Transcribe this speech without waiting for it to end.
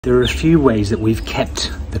There are a few ways that we've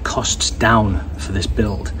kept the costs down for this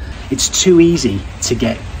build. It's too easy to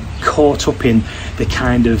get caught up in the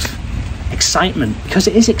kind of excitement, because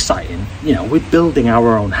it is exciting. You know, we're building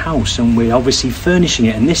our own house and we're obviously furnishing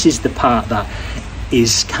it, and this is the part that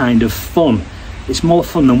is kind of fun. It's more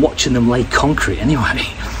fun than watching them lay concrete anyway.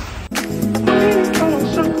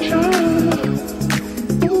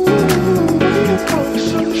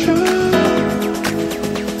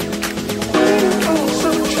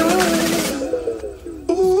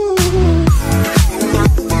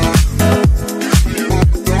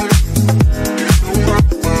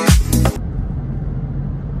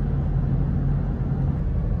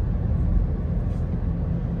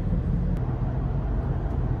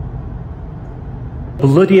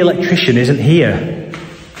 Bloody electrician isn't here.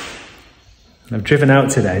 I've driven out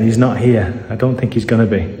today and he's not here. I don't think he's gonna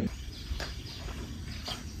be.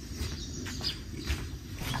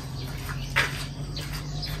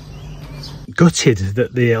 Gutted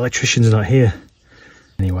that the electrician's not here.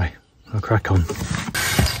 Anyway, I'll crack on.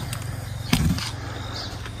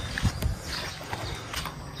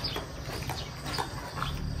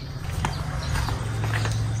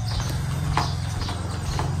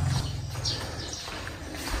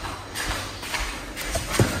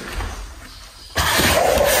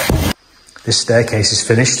 This staircase is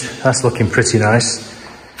finished. That's looking pretty nice.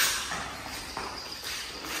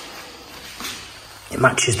 It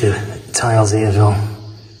matches the tiles here as well,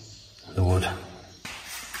 the wood.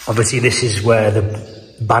 Obviously this is where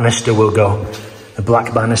the banister will go, the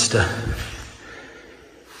black banister.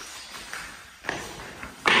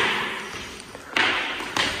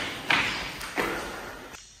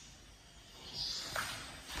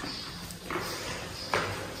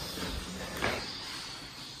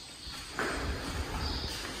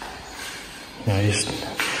 I just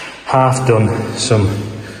half done some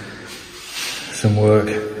work.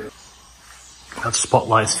 Got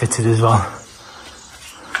spotlights fitted as well.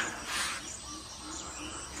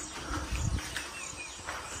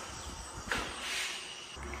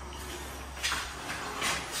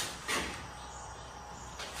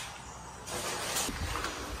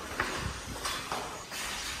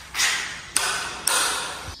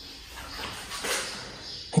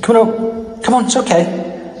 Hey, come on, come on, it's okay.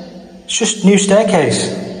 It's just new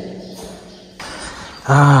staircase.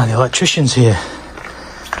 Ah, the electrician's here.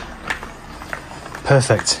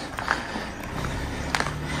 Perfect.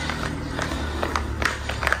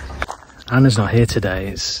 Anna's not here today.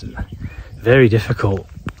 It's very difficult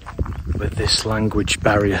with this language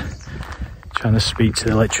barrier. Trying to speak to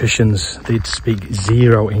the electricians. They'd speak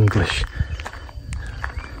zero English,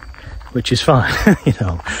 which is fine. You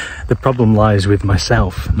know, the problem lies with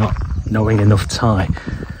myself, not knowing enough Thai.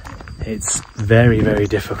 It's very, very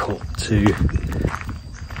difficult to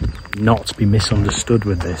not be misunderstood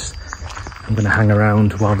with this. I'm going to hang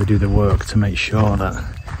around while they do the work to make sure that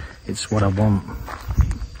it's what I want.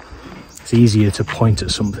 It's easier to point at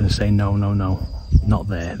something and say, no, no, no, not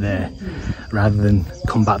there, there, rather than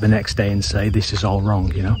come back the next day and say, this is all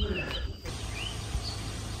wrong, you know?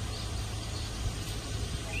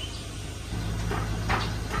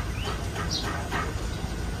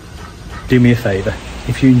 Do me a favour.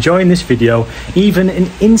 If you're enjoying this video, even an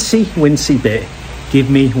incy-wincy bit, give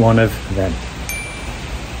me one of them.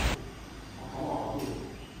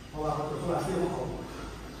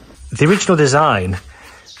 The original design,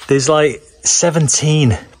 there's like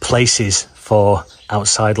 17 places for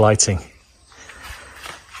outside lighting,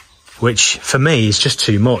 which for me is just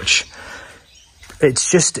too much.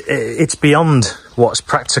 It's beyond what's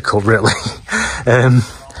practical, really.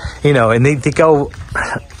 You know, and they go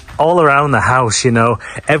all around the house, you know.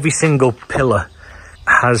 Every single pillar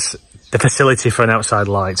has the facility for an outside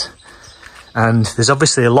light, and there's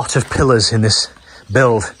obviously a lot of pillars in this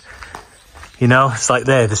build. You know, it's like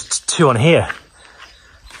there's two on here,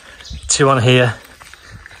 two on here,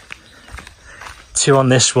 two on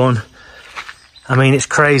this one. I mean, it's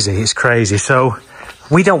crazy, it's crazy. So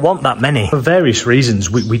we don't want that many. For various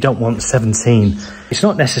reasons, we don't want 17. It's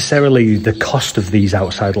not necessarily the cost of these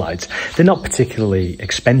outside lights. They're not particularly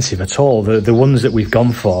expensive at all. The ones that we've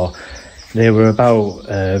gone for, they were about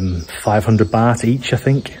 500 baht each, I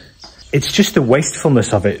think. It's just the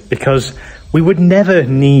wastefulness of it, because we would never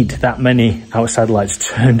need that many outside lights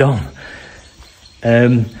turned on.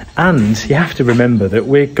 And you have to remember that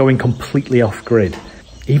we're going completely off grid.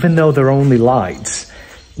 Even though they're only lights,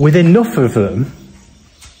 with enough of them,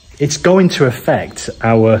 it's going to affect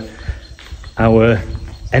our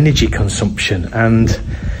energy consumption, and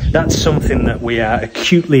that's something that we are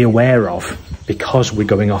acutely aware of because we're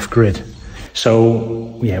going off grid.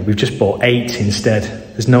 So yeah, we've just bought 8 instead.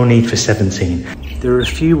 There's no need for 17. There are a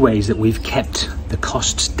few ways that we've kept the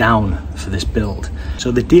costs down for this build.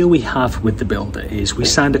 So the deal we have with the builder is we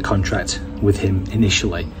signed a contract with him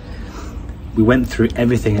initially. We went through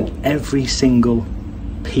everything, and every single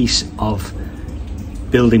piece of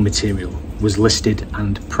building material was listed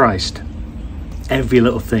and priced. Every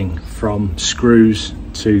little thing, from screws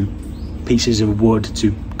to pieces of wood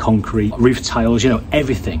to concrete, roof tiles, you know,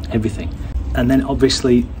 everything. And then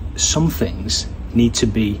obviously some things need to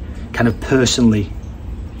be kind of personally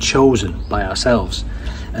chosen by ourselves,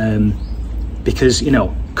 because, you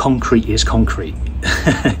know, concrete is concrete,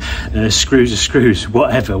 screws are screws,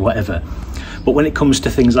 whatever. But when it comes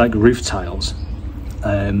to things like roof tiles,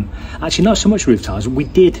 actually not so much roof tiles, we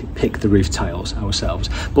did pick the roof tiles ourselves,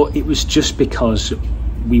 but it was just because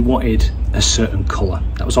we wanted a certain colour.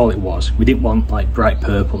 That was all it was. We didn't want like bright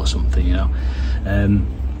purple or something, you know.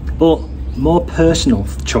 But more personal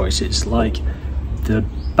choices, like the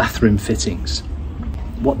bathroom fittings,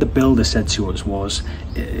 what the builder said to us was,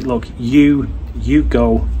 look, you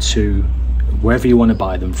go to wherever you want to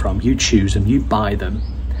buy them from, you choose them, you buy them,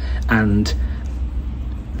 and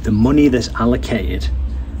the money that's allocated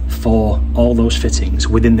for all those fittings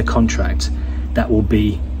within the contract, that will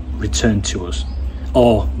be returned to us.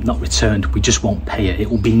 Or not returned, we just won't pay it. It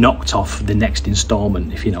will be knocked off the next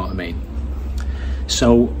installment, if you know what I mean.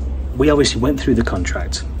 So we obviously went through the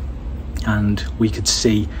contract and we could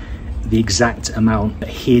see the exact amount that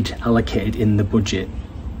he'd allocated in the budget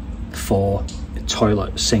for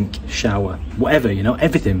toilet, sink, shower, whatever, you know,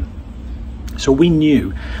 everything. So we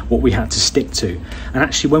knew what we had to stick to. And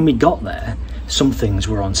actually when we got there, some things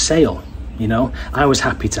were on sale, you know. I was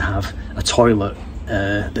happy to have a toilet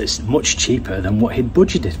that's much cheaper than what he'd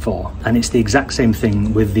budgeted for. And it's the exact same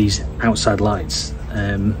thing with these outside lights.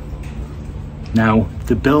 Now,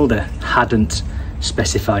 the builder hadn't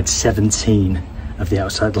specified 17 of the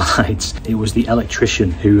outside lights. It was the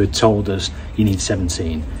electrician who had told us you need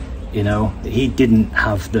 17. You know, he didn't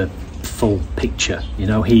have the full picture, you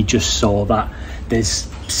know. He just saw that there's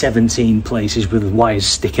 17 places with wires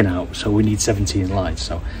sticking out, so we need 17 lights.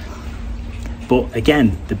 So, but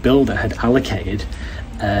again, the builder had allocated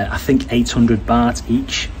I think 800 baht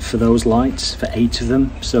each for those lights, for 8 of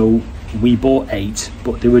them. So we bought 8,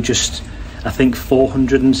 but they were just, I think,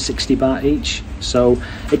 460 baht each. So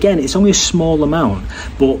again, it's only a small amount,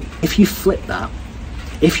 but if you flip that,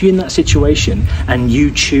 if you're in that situation and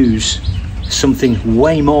you choose something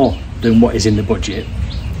way more than what is in the budget,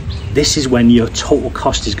 this is when your total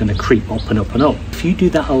cost is going to creep up and up and up. If you do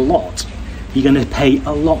that a lot, you're going to pay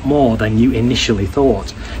a lot more than you initially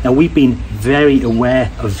thought. Now, we've been very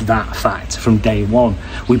aware of that fact from day one.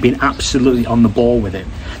 We've been absolutely on the ball with it.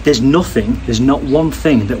 There's not one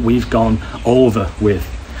thing that we've gone over with.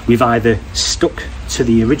 We've either stuck to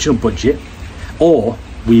the original budget or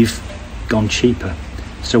we've gone cheaper.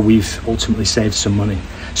 So we've ultimately saved some money.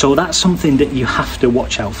 So that's something that you have to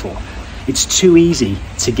watch out for. It's too easy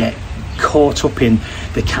to get caught up in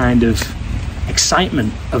the kind of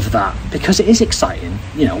excitement of that, because it is exciting.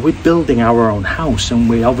 You know, we're building our own house and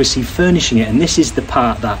we're obviously furnishing it, and this is the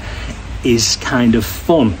part that is kind of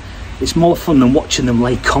fun. It's more fun than watching them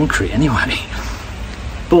lay concrete anyway.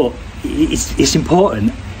 But it's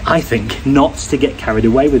important, I think, not to get carried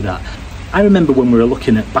away with that. I remember when we were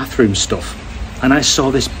looking at bathroom stuff and I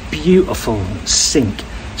saw this beautiful sink,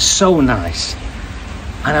 so nice,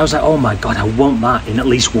 and I was like, oh my god, I want that in at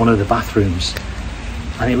least one of the bathrooms.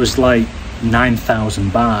 And it was like 9,000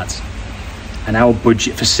 baht, and our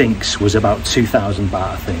budget for sinks was about 2,000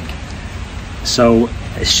 baht, I think. So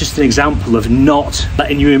it's just an example of not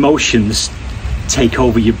letting your emotions take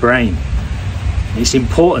over your brain. It's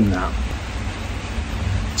important that.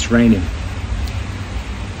 It's raining.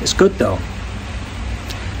 It's good though.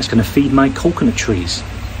 It's going to feed my coconut trees.